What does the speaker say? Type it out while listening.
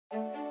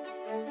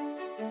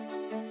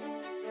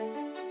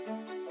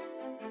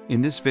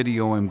In this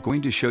video, I'm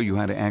going to show you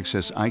how to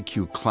access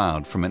iCUE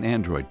Cloud from an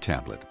Android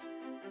tablet.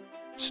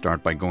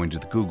 Start by going to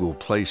the Google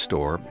Play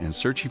Store and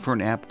searching for an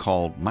app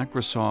called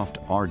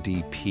Microsoft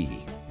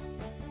RDP.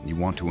 You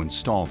want to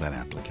install that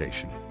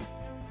application.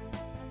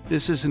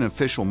 This is an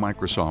official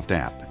Microsoft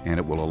app, and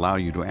it will allow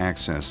you to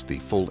access the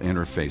full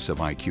interface of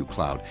iCUE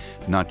Cloud,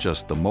 not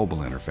just the mobile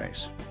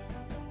interface.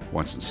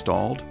 Once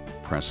installed,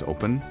 press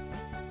Open,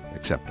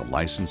 accept the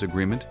license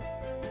agreement,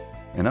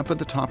 and up at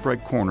the top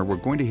right corner, we're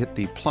going to hit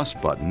the plus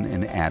button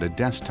and add a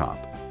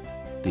desktop.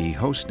 The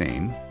host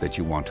name that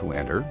you want to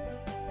enter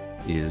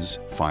is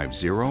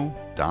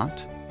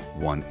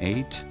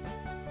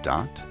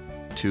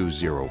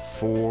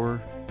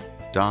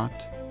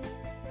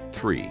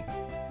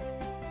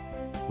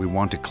 50.18.204.3. We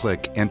want to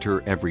click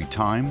Enter Every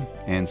Time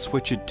and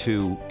switch it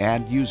to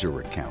Add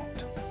User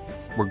Account.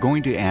 We're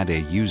going to add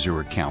a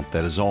user account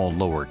that is all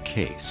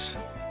lowercase.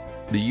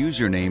 The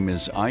username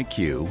is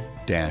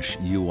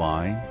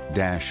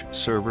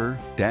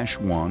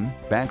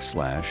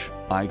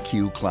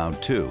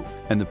iCUE-UI-server-1/iCUE-Cloud2,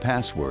 and the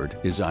password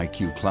is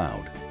iCUE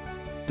Cloud.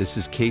 This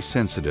is case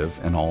sensitive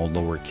and all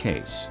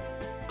lowercase.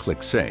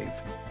 Click Save.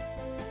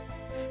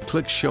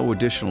 Click Show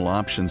Additional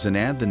Options and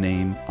add the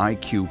name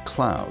iCUE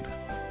Cloud.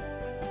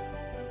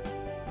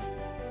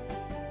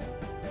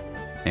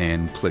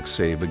 And click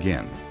Save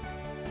again.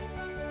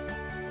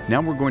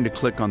 Now we're going to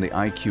click on the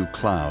iCUE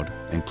Cloud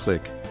and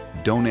click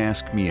Don't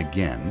Ask Me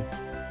Again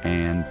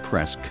and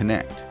press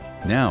Connect.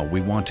 Now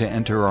we want to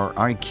enter our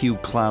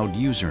iCUE Cloud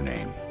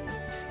username.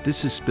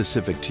 This is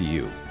specific to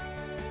you.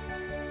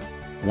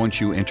 Once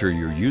you enter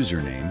your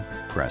username,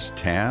 press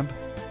Tab,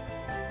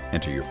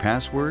 enter your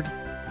password,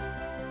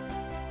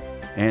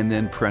 and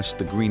then press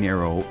the green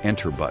arrow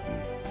Enter button.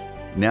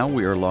 Now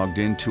we are logged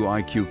into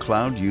iCUE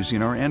Cloud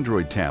using our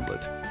Android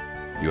tablet.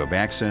 You have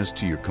access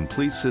to your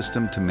complete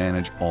system to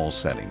manage all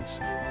settings.